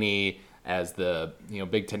Delaney as the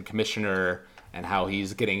Big Ten commissioner and how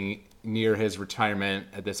he's getting near his retirement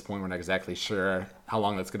at this point. We're not exactly sure how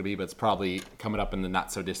long that's going to be, but it's probably coming up in the not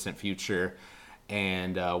so distant future.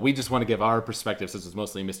 And we just want to give our perspective, since it's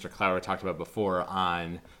mostly Mr. Clower talked about before,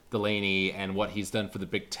 on Delaney and what he's done for the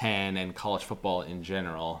Big Ten and college football in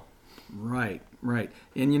general. Right.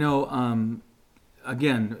 And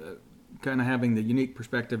again, kind of having the unique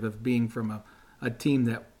perspective of being from a team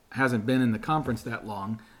that hasn't been in the conference that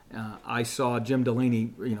long. I saw Jim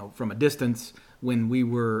Delaney, from a distance when we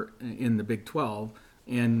were in the Big 12,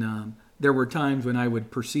 and there were times when I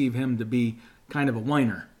would perceive him to be kind of a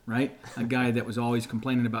whiner, right? A guy that was always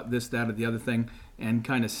complaining about this, that, or the other thing, and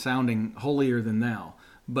kind of sounding holier than thou.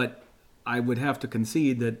 But I would have to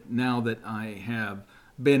concede that now that I have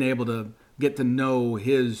been able to get to know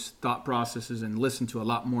his thought processes and listen to a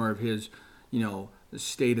lot more of his,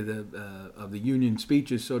 state of the union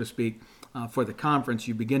speeches, so to speak, for the conference,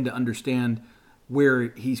 you begin to understand where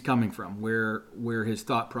he's coming from, where his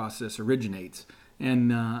thought process originates,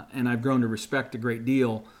 and I've grown to respect a great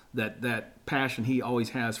deal that passion he always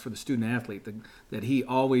has for the student athlete, that he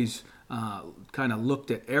always kind of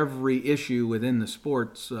looked at every issue within the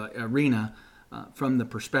sports arena from the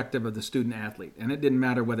perspective of the student athlete, and it didn't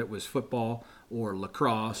matter whether it was football or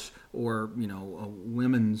lacrosse or a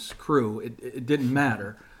women's crew. It didn't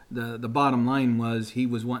matter. The bottom line was he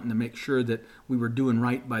was wanting to make sure that we were doing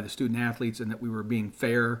right by the student athletes and that we were being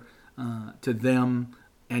fair to them,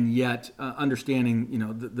 and yet understanding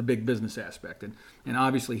the big business aspect. And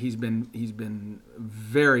obviously he's been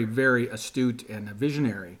very, very astute and a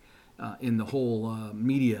visionary in the whole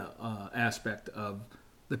media aspect of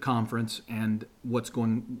the conference and what's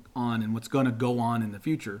going on and what's going to go on in the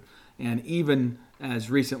future. And even as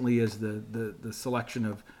recently as the selection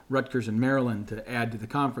of Rutgers and Maryland to add to the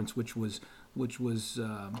conference, which was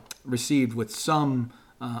received with some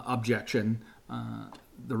objection.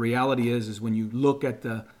 The reality is when you look at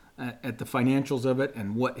the financials of it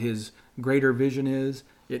and what his greater vision is,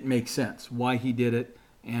 it makes sense why he did it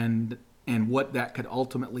and what that could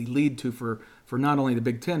ultimately lead to for not only the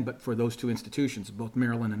Big Ten but for those two institutions, both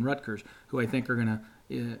Maryland and Rutgers, who I think are going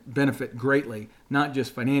to benefit greatly, not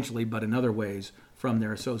just financially but in other ways from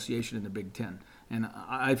their association in the Big Ten. And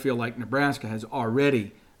I feel like Nebraska has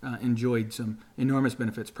already enjoyed some enormous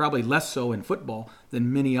benefits, probably less so in football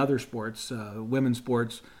than many other sports, women's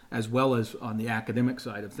sports, as well as on the academic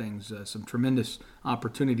side of things, some tremendous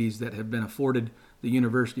opportunities that have been afforded the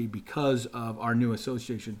university because of our new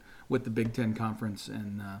association with the Big Ten Conference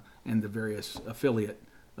and the various affiliate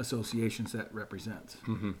associations that represents.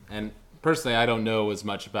 Mm-hmm. And personally, I don't know as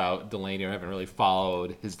much about Delaney, or I haven't really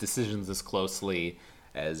followed his decisions as closely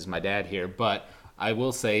as my dad here, but I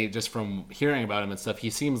will say, just from hearing about him and stuff,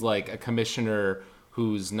 he seems like a commissioner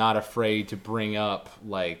who's not afraid to bring up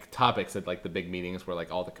like topics at like the big meetings where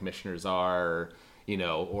like all the commissioners are,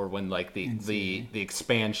 or when like the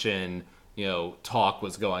expansion, talk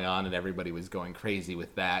was going on and everybody was going crazy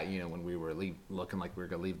with that, when we were looking like we were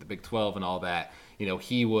going to leave the Big 12 and all that,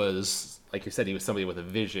 he was, like you said, he was somebody with a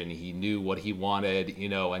vision. He knew what he wanted,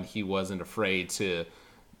 and he wasn't afraid to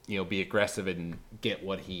be aggressive and get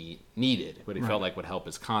what he needed, what he felt like would help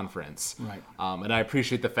his conference. Right. And I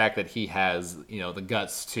appreciate the fact that he has, the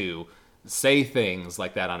guts to say things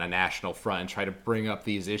like that on a national front and try to bring up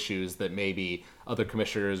these issues that maybe other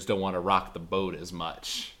commissioners don't want to rock the boat as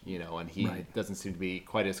much, and he doesn't seem to be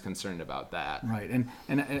quite as concerned about that. Right.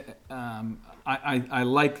 And I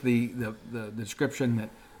like the description that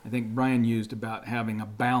I think Brian used about having a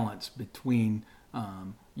balance between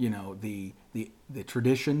the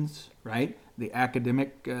traditions, right? The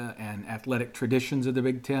academic and athletic traditions of the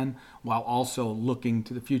Big Ten, while also looking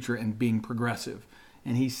to the future and being progressive.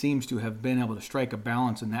 And he seems to have been able to strike a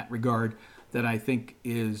balance in that regard that I think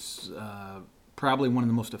is probably one of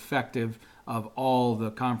the most effective of all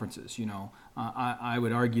the conferences. I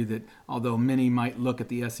would argue that although many might look at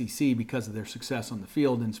the SEC because of their success on the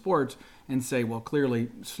field in sports and say, well, clearly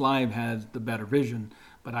Slive has the better vision,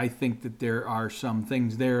 but I think that there are some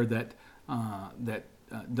things there that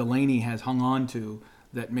Delaney has hung on to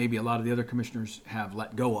that maybe a lot of the other commissioners have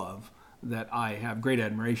let go of, that I have great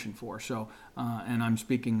admiration for. So, and I'm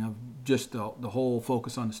speaking of just the whole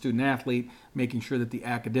focus on the student athlete, making sure that the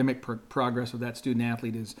academic progress of that student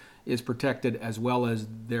athlete is protected, as well as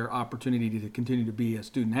their opportunity to continue to be a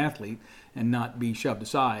student athlete and not be shoved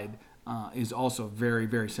aside, is also very,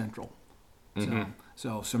 very central. Mm-hmm.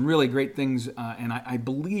 So some really great things, and I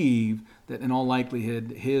believe that in all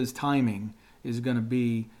likelihood his timing is going to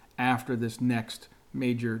be after this next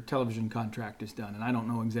major television contract is done. And I don't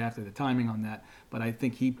know exactly the timing on that, but I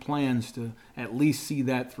think he plans to at least see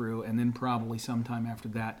that through, and then probably sometime after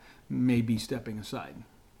that maybe stepping aside.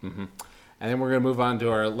 Mm-hmm. And then we're going to move on to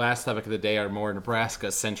our last topic of the day, our more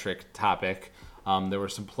Nebraska-centric topic. There were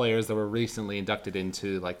some players that were recently inducted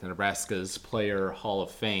into like the Nebraska's Player Hall of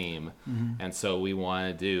Fame. Mm-hmm. And so we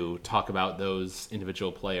wanted to talk about those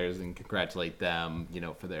individual players and congratulate them,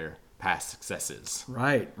 for their past successes.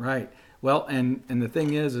 Right. Well, and the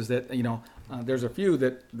thing is that, there's a few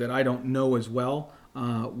that I don't know as well.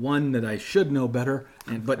 One that I should know better,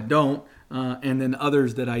 but don't. And then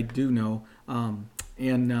others that I do know.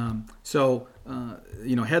 So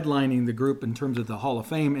headlining the group in terms of the Hall of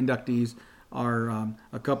Fame inductees are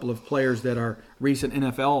a couple of players that are recent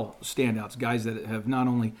NFL standouts, guys that have not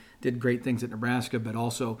only did great things at Nebraska, but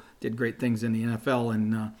also did great things in the NFL,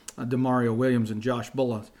 and Demario Williams and Josh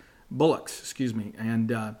Bullocks,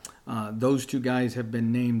 and those two guys have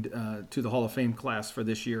been named to the Hall of Fame class for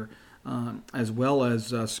this year, as well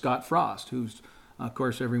as Scott Frost, who's, of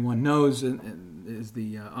course, everyone knows is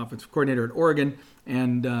the offensive coordinator at Oregon,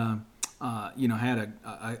 and had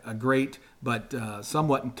a great but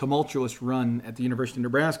somewhat tumultuous run at the University of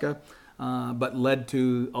Nebraska, but led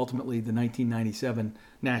to ultimately the 1997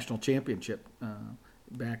 national championship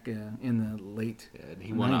back in the late 90s.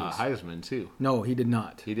 He won a Heisman, too. No, he did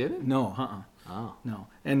not. He didn't? No, Oh. No.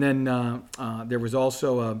 And then there was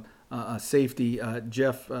also a safety,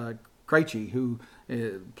 Jeff Krejci, who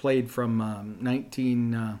played from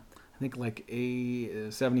 79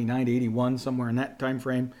 to 81, somewhere in that time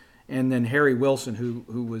frame. And then Harry Wilson,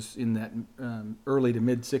 who was in that early to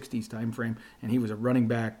mid-'60s time frame, and he was a running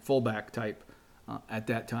back, fullback type at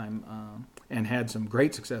that time, and had some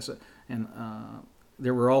great success. And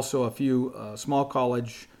there were also a few small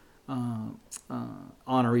college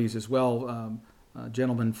honorees as well. A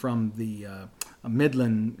gentleman from the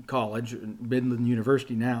Midland College, Midland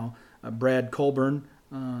University now, Brad Colburn,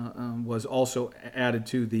 was also added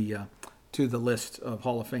to the list of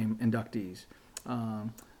Hall of Fame inductees.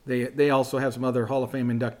 They also have some other Hall of Fame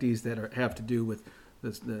inductees that have to do with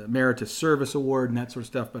the Emeritus Service Award and that sort of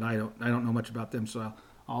stuff, but I don't know much about them, so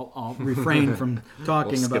I'll refrain from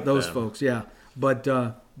talking about those folks. Yeah, but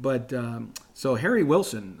so Harry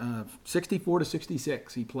Wilson, 64 to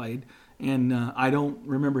 66, he played, and I don't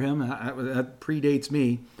remember him. That predates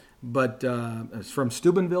me, but it's from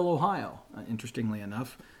Steubenville, Ohio. Interestingly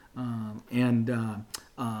enough. And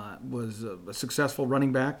was a successful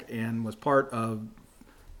running back and was part of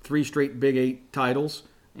 3 straight Big 8 titles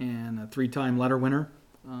and a 3-time letter winner,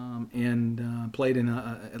 and played in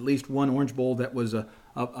at least one Orange Bowl that was a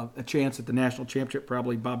chance at the national championship,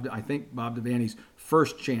 probably Bob Devaney's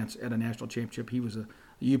first chance at a national championship. He was a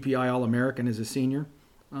UPI All-American as a senior,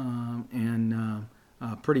 and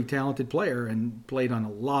a pretty talented player, and played on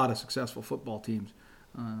a lot of successful football teams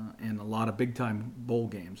and a lot of big-time bowl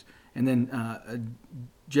games. And then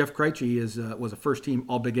Jeff Krejci was a first-team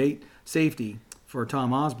All-Big 8 safety for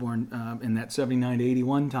Tom Osborne in that 79 to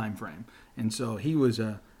 81 time frame. And so he was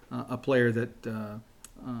a player that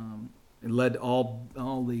led all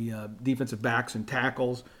the defensive backs and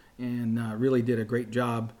tackles, and really did a great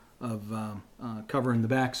job of covering the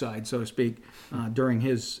backside, so to speak, during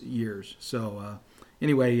his years. So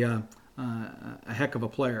anyway, a heck of a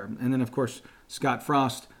player. And then, of course, Scott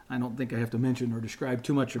Frost, I don't think I have to mention or describe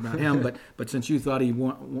too much about him, but since you thought he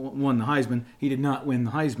won the Heisman, he did not win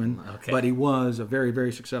the Heisman, okay. But he was a very,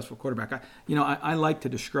 very successful quarterback. I like to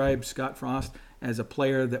describe Scott Frost as a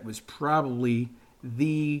player that was probably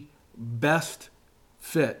the best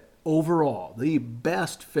fit overall, the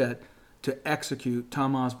best fit to execute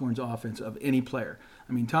Tom Osborne's offense of any player.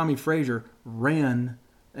 I mean, Tommy Frazier ran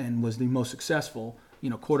and was the most successful,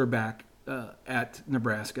 quarterback at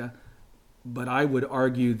Nebraska. But I would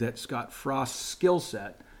argue that Scott Frost's skill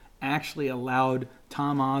set actually allowed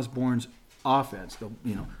Tom Osborne's offense,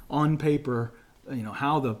 on paper,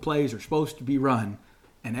 how the plays are supposed to be run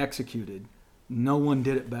and executed, no one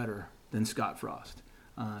did it better than Scott Frost.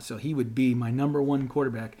 So he would be my number one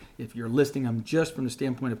quarterback if you're listing them just from the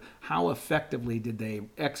standpoint of how effectively did they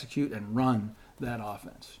execute and run that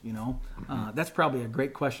offense. That's probably a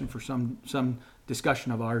great question for some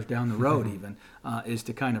discussion of ours down the road even, is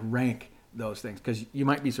to kind of rank those things, because you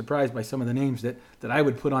might be surprised by some of the names that I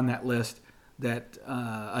would put on that list that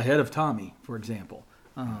ahead of Tommy, for example,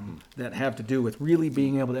 that have to do with really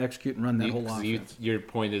being able to execute and run that whole offense. Your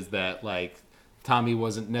point is that Tommy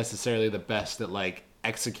wasn't necessarily the best at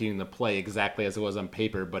executing the play exactly as it was on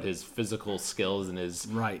paper, but his physical skills and his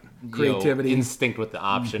creativity, instinct with the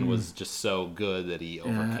option was just so good that he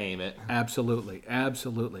overcame it. Absolutely.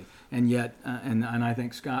 And yet, and I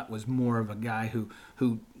think Scott was more of a guy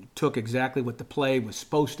who took exactly what the play was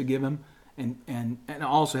supposed to give him, and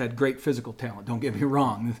also had great physical talent. Don't get me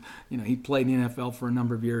wrong. He played in the NFL for a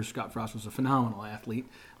number of years. Scott Frost was a phenomenal athlete,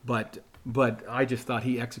 but I just thought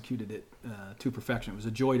he executed it to perfection. It was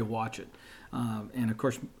a joy to watch it. And of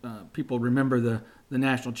course, people remember the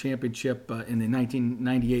national championship in the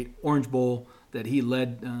 1998 Orange Bowl that he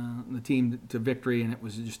led the team to victory, and it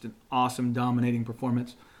was just an awesome, dominating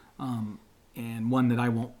performance, and one that I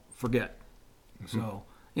won't forget. Mm-hmm. So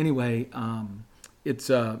anyway, it's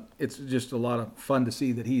just a lot of fun to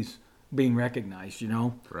see that he's being recognized.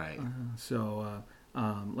 Right.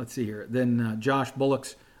 Let's see here. Then Josh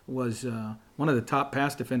Bullocks was one of the top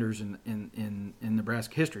pass defenders in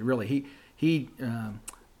Nebraska history. Really, he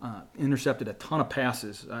intercepted a ton of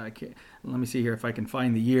passes. Let me see here if I can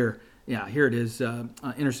find the year. Yeah, here it is.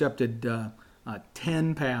 Intercepted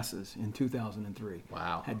 10 passes in 2003.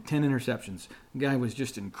 Wow. Had 10 interceptions. The guy was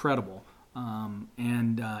just incredible.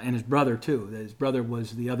 And his brother too. His brother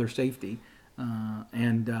was the other safety.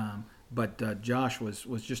 But Josh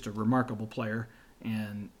was just a remarkable player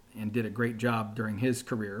and did a great job during his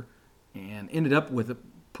career, and ended up with a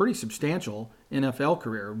pretty substantial NFL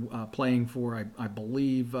career, playing for, I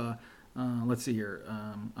believe, let's see here,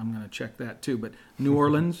 I'm going to check that too, but New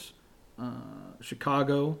Orleans,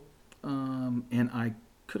 Chicago, and I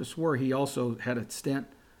could have swore he also had a stint,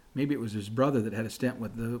 maybe it was his brother that had a stint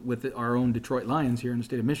with our own Detroit Lions here in the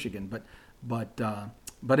state of Michigan, but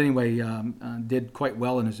anyway, did quite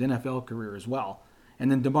well in his NFL career as well.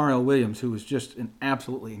 And then DeMario Williams, who was just an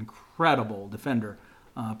absolutely incredible defender,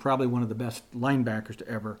 probably one of the best linebackers to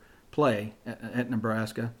ever play at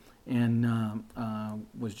Nebraska, and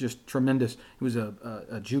was just tremendous. He was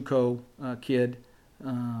a JUCO kid,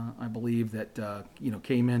 I believe, that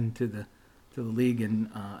came into the league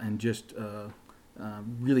and just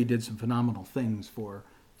really did some phenomenal things for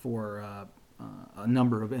a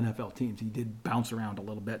number of NFL teams. He did bounce around a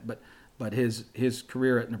little bit, but his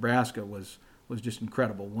career at Nebraska was just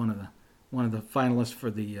incredible. One of the finalists for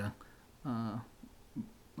the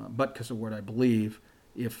Butkus Award, I believe,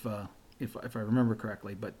 if I remember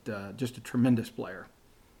correctly. But just a tremendous player.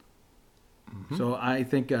 Mm-hmm. So I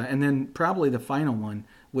think, and then probably the final one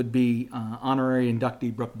would be honorary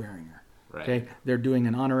inductee Brooke Berringer. Right. Okay, they're doing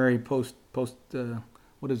an honorary post. What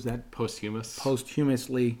is that? Posthumous.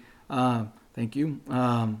 Posthumously. Thank you.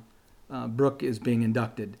 Brooke is being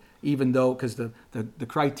inducted, even though, because the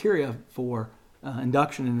criteria for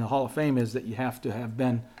induction in the Hall of Fame is that you have to have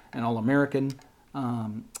been an All-American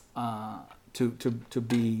to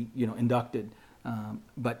be inducted.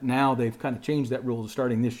 But now they've kind of changed that rule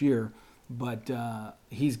starting this year. But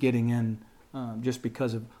he's getting in just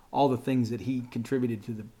because of all the things that he contributed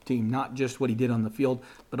to the team, not just what he did on the field,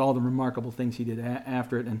 but all the remarkable things he did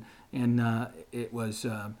after it. And it was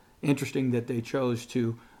interesting that they chose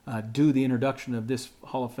to do the introduction of this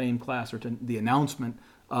Hall of Fame class, or to the announcement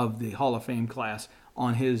of the Hall of Fame class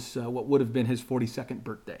on his what would have been his 42nd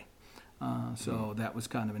birthday. So that was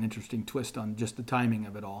kind of an interesting twist on just the timing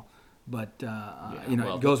of it all. But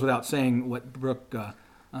it goes without saying what Brooke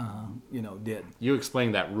did. You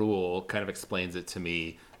explaining that rule kind of explains it to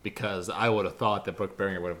me, because I would have thought that Brooke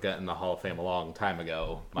Berringer would have gotten the Hall of Fame a long time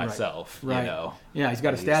ago myself. Right. Yeah, he's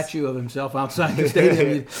got a statue of himself outside the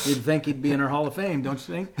stadium. You'd think he'd be in our Hall of Fame, don't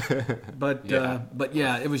you think? But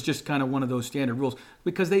it was just kind of one of those standard rules,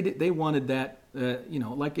 because they wanted that,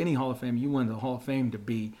 like any Hall of Fame, you wanted the Hall of Fame to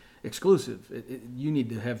be exclusive. You need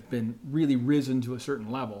to have been really risen to a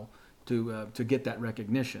certain level to get that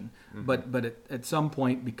recognition. Mm-hmm. But at some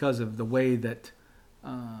point, because of the way that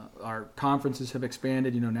our conferences have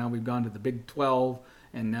expanded, now we've gone to the Big 12,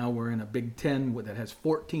 and now we're in a Big 10 that has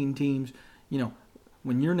 14 teams.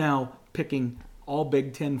 When you're now picking all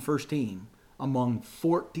Big 10 first team among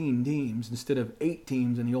 14 teams instead of 8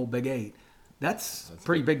 teams in the old Big 8, that's a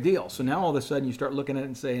pretty big deal. So now all of a sudden you start looking at it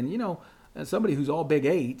and saying, somebody who's all Big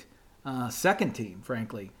 8, second team,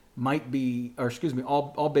 frankly, might be, or excuse me,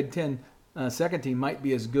 all Big 10 second team might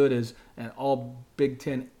be as good as an all Big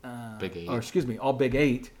 10, Big 8. or excuse me, all Big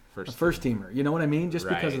 8 first teamer. You know what I mean? Just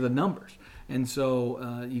because of the numbers. And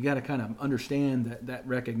so you got to kind of understand that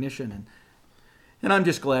recognition, and I'm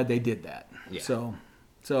just glad they did that. Yeah.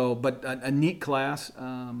 But a neat class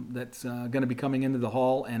that's going to be coming into the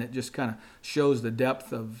hall, and it just kind of shows the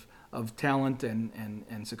depth of talent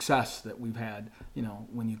and success that we've had. You know,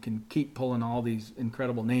 when you can keep pulling all these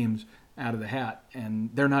incredible names out of the hat, and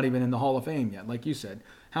they're not even in the Hall of Fame yet. Like you said,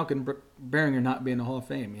 how can Beringer not be in the Hall of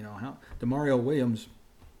Fame? You know, how DeMario Williams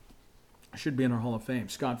should be in our Hall of Fame.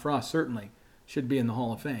 Scott Frost certainly should be in the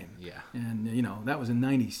Hall of Fame. Yeah. And, you know, that was in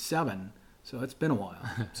 97, so it's been a while.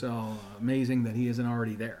 So amazing that he isn't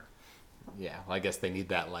already there. Yeah, well, I guess they need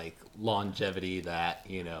that, like, longevity, that,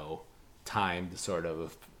 time to sort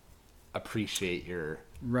of appreciate your...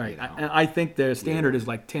 Right. I think their standard is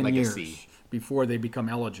like 10 legacy. years before they become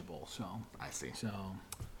eligible. So I see. So...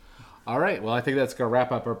 All right. Well, I think that's going to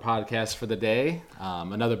wrap up our podcast for the day.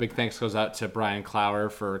 Another big thanks goes out to Brian Clower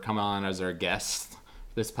for coming on as our guest for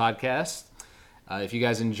this podcast. If you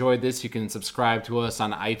guys enjoyed this, you can subscribe to us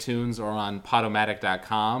on iTunes or on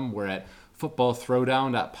Podomatic.com. We're at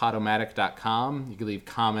footballthrowdown.podomatic.com. You can leave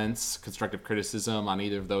comments, constructive criticism on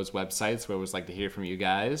either of those websites. We always like to hear from you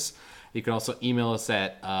guys. You can also email us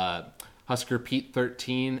at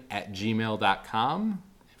huskerpete13@gmail.com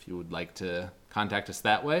if you would like to contact us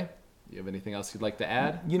that way. You have anything else you'd like to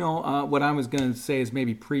add? You know, what I was going to say is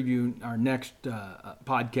maybe preview our next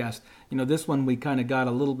podcast. You know, this one we kind of got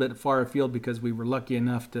a little bit far afield because we were lucky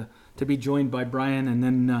enough to be joined by Brian, and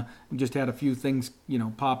then we just had a few things,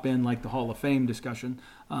 pop in, like the Hall of Fame discussion.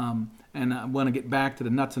 And I want to get back to the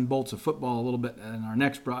nuts and bolts of football a little bit in our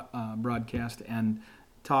next broadcast and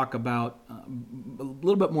talk about a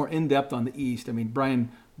little bit more in-depth on the East. I mean,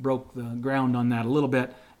 Brian broke the ground on that a little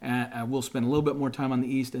bit. We'll spend a little bit more time on the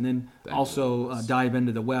East, and then also dive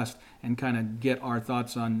into the West and kind of get our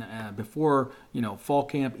thoughts on before fall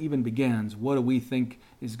camp even begins. What do we think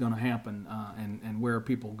is going to happen, and where are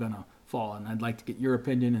people going to fall? And I'd like to get your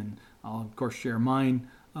opinion, and I'll of course share mine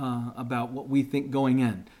about what we think going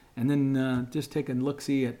in, and then just take a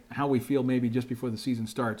look-see at how we feel maybe just before the season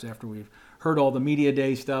starts, after we've heard all the media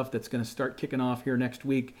day stuff that's going to start kicking off here next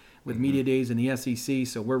week with media days in the SEC.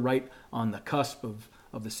 So we're right on the cusp of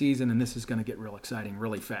the season, and this is going to get real exciting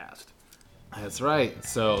really fast. That's right.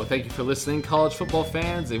 So thank you for listening, college football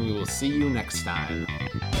fans, and we will see you next time.